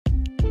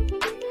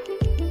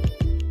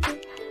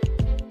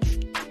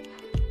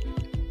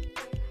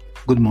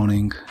Good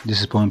morning, this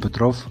is Paul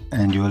Petrov,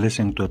 and you are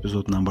listening to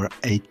episode number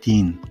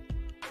 18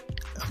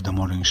 of the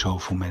morning show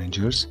for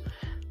managers.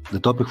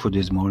 The topic for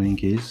this morning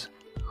is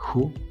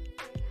who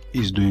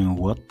is doing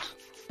what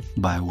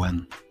by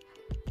when.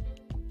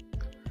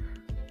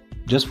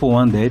 Just for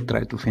one day,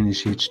 try to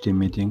finish each team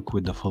meeting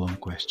with the following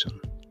question: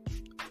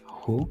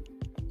 who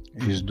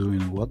is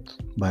doing what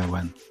by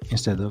when,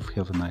 instead of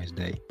have a nice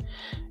day.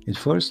 At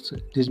first,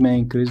 this may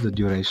increase the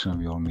duration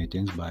of your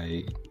meetings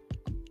by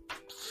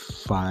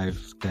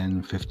 5,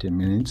 10, 15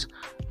 minutes,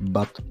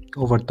 but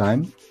over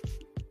time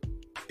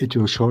it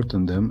will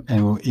shorten them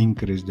and will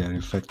increase their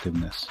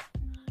effectiveness.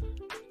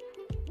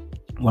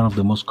 One of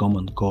the most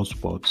common call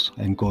spots,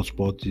 and call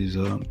spot is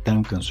a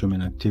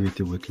time-consuming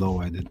activity with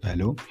low added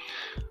value.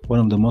 One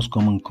of the most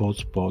common call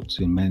spots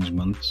in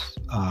management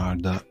are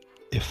the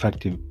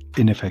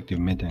ineffective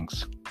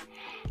meetings,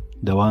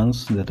 the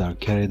ones that are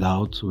carried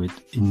out with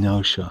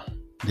inertia.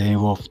 They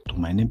involve too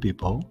many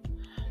people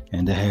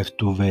and they have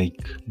too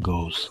vague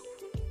goals.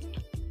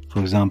 For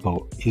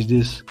example,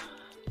 is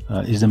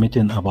the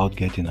meeting about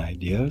getting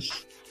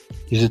ideas?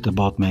 Is it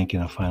about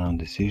making a final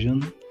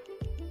decision?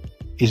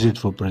 Is it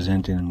for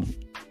presenting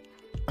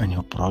a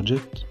new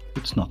project?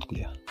 It's not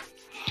clear.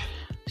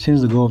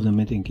 Since the goal of the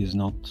meeting is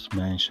not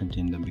mentioned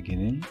in the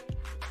beginning,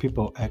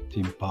 people act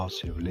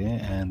impulsively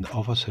and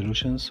offer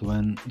solutions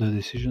when the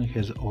decision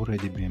has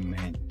already been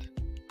made,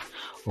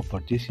 or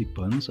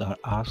participants are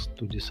asked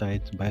to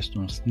decide based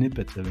on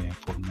snippets of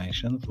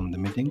information from the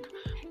meeting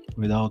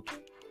without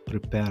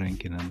preparing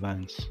in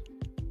advance.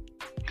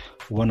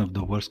 One of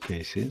the worst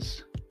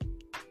cases,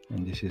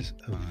 and this is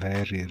a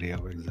very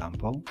real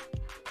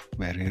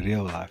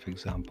life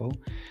example,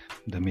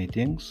 the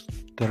meetings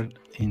turned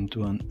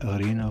into an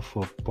arena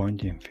for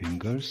pointing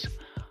fingers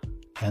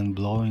and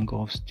blowing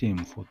off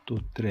steam for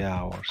 2-3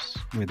 hours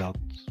without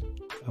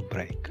a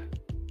break.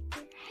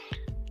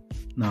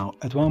 Now,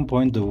 at one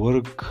point the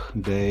work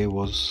day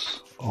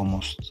was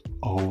almost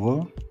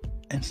over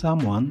and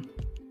someone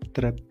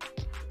trapped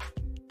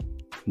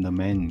the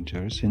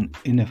managers in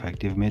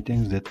ineffective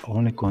meetings that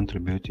only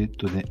contributed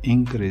to the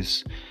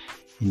increase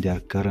in their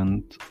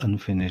current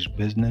unfinished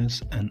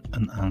business and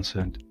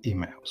unanswered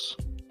emails.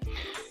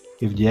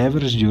 If the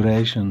average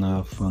duration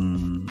of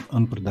an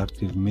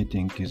unproductive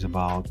meeting is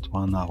about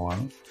 1 hour,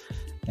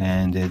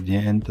 and at the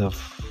end of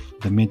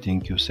the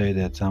meeting you say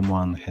that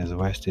someone has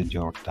wasted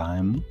your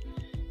time,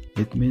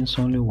 it means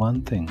only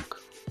one thing.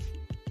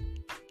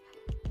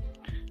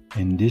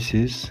 And this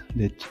is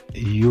that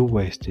you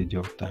wasted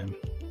your time.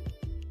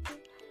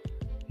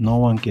 No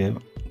one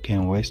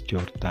can waste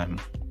your time.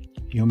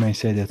 You may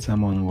say that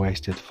someone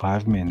wasted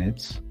 5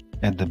 minutes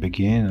at the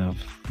beginning of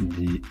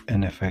the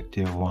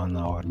ineffective 1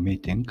 hour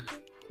meeting,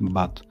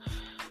 but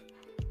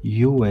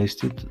you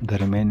wasted the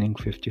remaining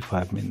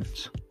 55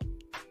 minutes.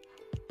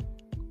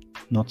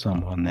 Not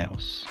someone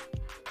else.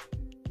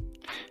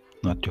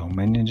 Not your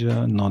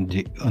manager, not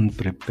the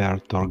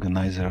unprepared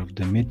organizer of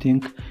the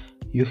meeting.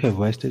 You have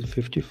wasted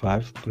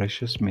 55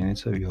 precious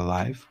minutes of your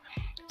life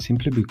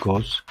simply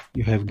because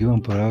you have given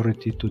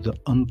priority to the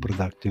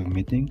unproductive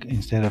meeting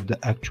instead of the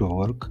actual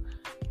work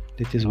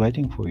that is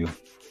waiting for you.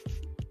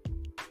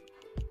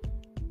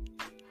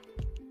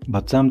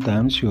 But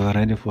sometimes you are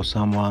ready for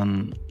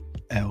someone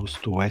else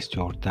to waste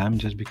your time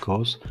just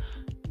because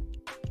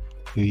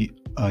you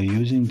are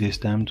using this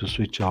time to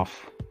switch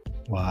off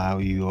while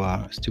you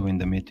are still in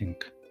the meeting.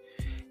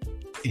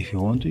 If you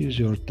want to use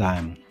your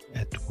time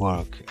at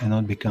work and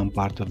not become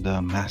part of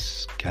the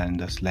mass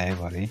calendar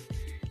slavery,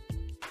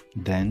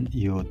 then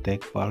you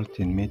take part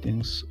in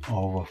meetings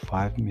over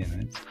 5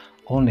 minutes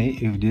only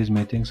if these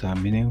meetings are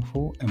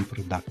meaningful and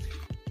productive.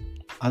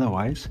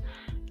 Otherwise,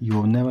 you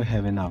will never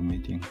have enough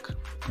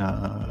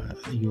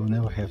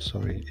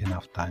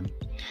enough time.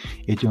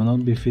 It will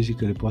not be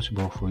physically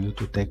possible for you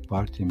to take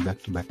part in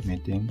back-to-back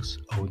meetings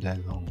all day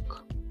long.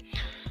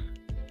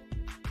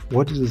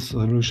 What is the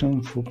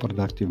solution for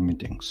productive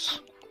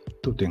meetings?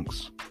 2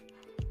 things.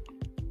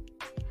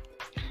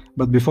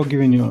 But before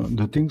giving you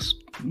the things,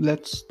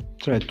 let's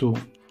try to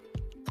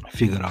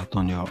figure out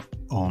on your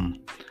own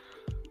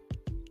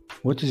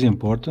what is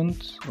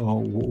important,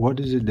 or what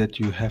is it that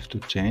you have to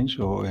change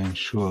or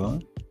ensure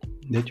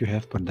that you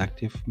have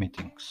productive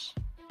meetings.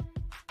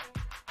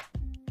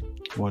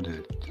 What is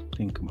it?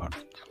 Think about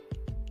it.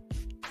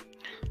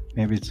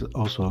 Maybe it's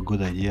also a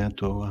good idea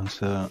to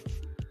answer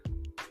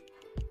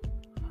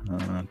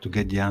to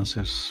get the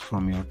answers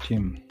from your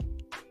team,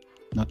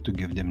 not to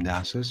give them the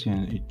answers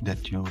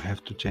that you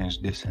have to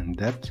change this and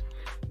that.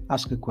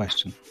 Ask a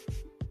question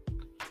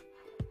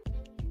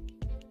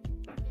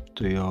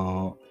to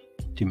your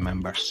team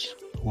members.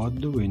 What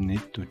do we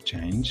need to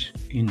change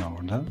in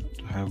order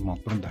to have more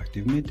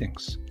productive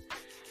meetings?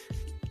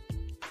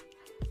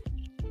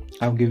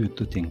 I'll give you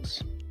 2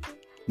 things.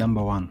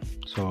 Number 1,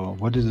 so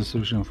what is the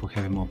solution for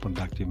having more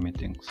productive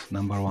meetings?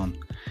 Number 1,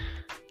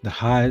 the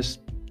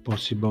highest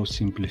possible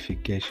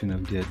simplification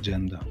of the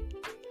agenda.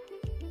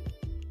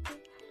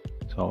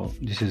 So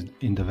this is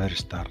in the very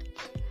start.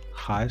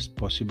 Highest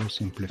possible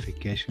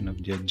simplification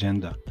of the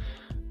agenda.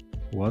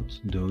 what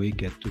do we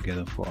get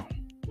together for?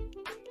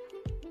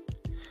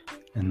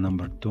 And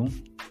number 2,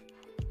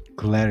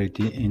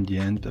 clarity in the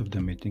end of the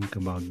meeting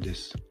about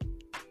this.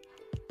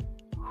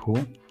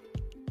 Who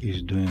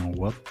is doing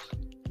what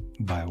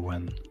by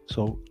when?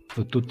 So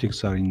the 2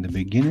 things are in the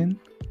beginning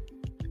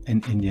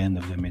and in the end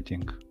of the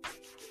meeting.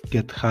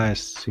 Get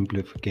highest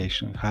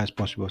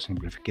possible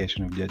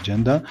simplification of the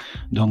agenda.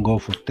 Don't go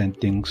for 10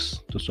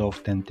 things to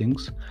solve 10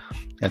 things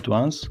at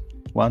once.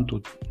 1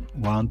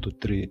 to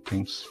 3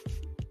 things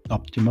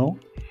optimal.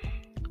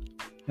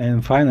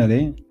 And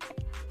finally,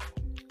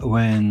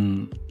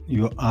 when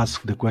you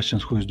ask the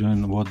questions who is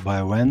doing what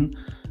by when,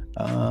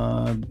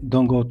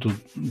 don't go to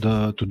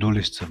the to-do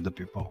lists of the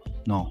people.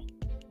 No,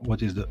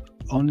 what is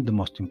only the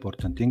most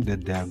important thing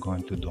that they are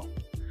going to do.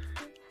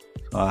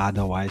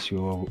 Otherwise,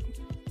 you will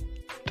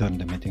turn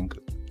the meeting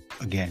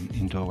again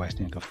into a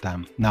wasting of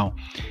time. Now,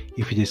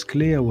 if it is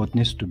clear what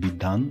needs to be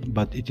done,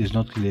 but it is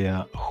not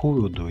clear who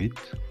will do it,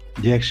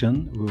 the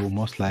action will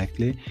most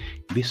likely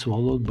be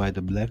swallowed by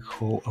the black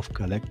hole of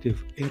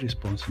collective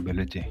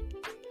irresponsibility.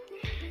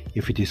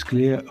 If it is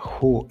clear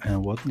who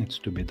and what needs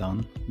to be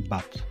done,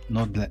 but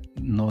no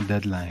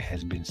deadline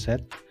has been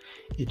set,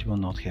 it will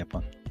not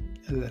happen.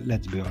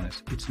 Let's be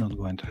honest, it's not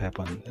going to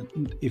happen.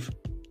 If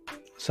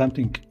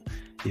something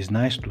is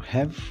nice to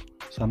have,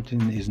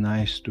 something is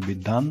nice to be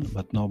done,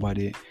 but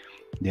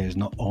there is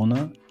no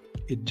owner,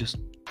 it just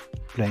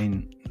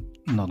plain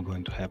not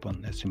going to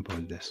happen, as simple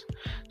as this.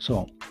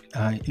 So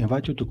I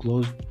invite you to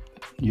close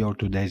your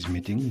today's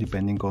meeting,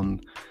 depending on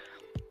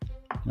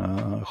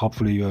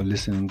hopefully you're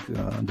listening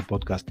the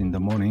podcast in the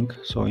morning.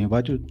 So I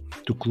invite you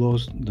to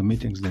close the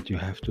meetings that you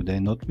have today,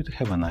 not with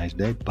have a nice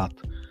day, but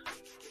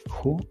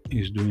who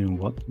is doing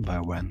what by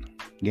when.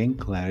 Gain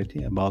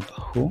clarity about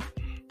who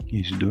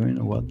is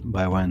doing what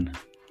by when.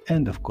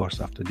 And of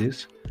course, after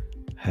this,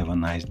 have a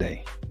nice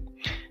day.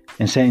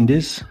 And saying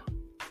this,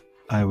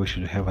 I wish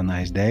you to have a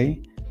nice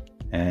day,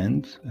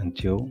 and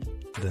until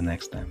the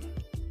next time.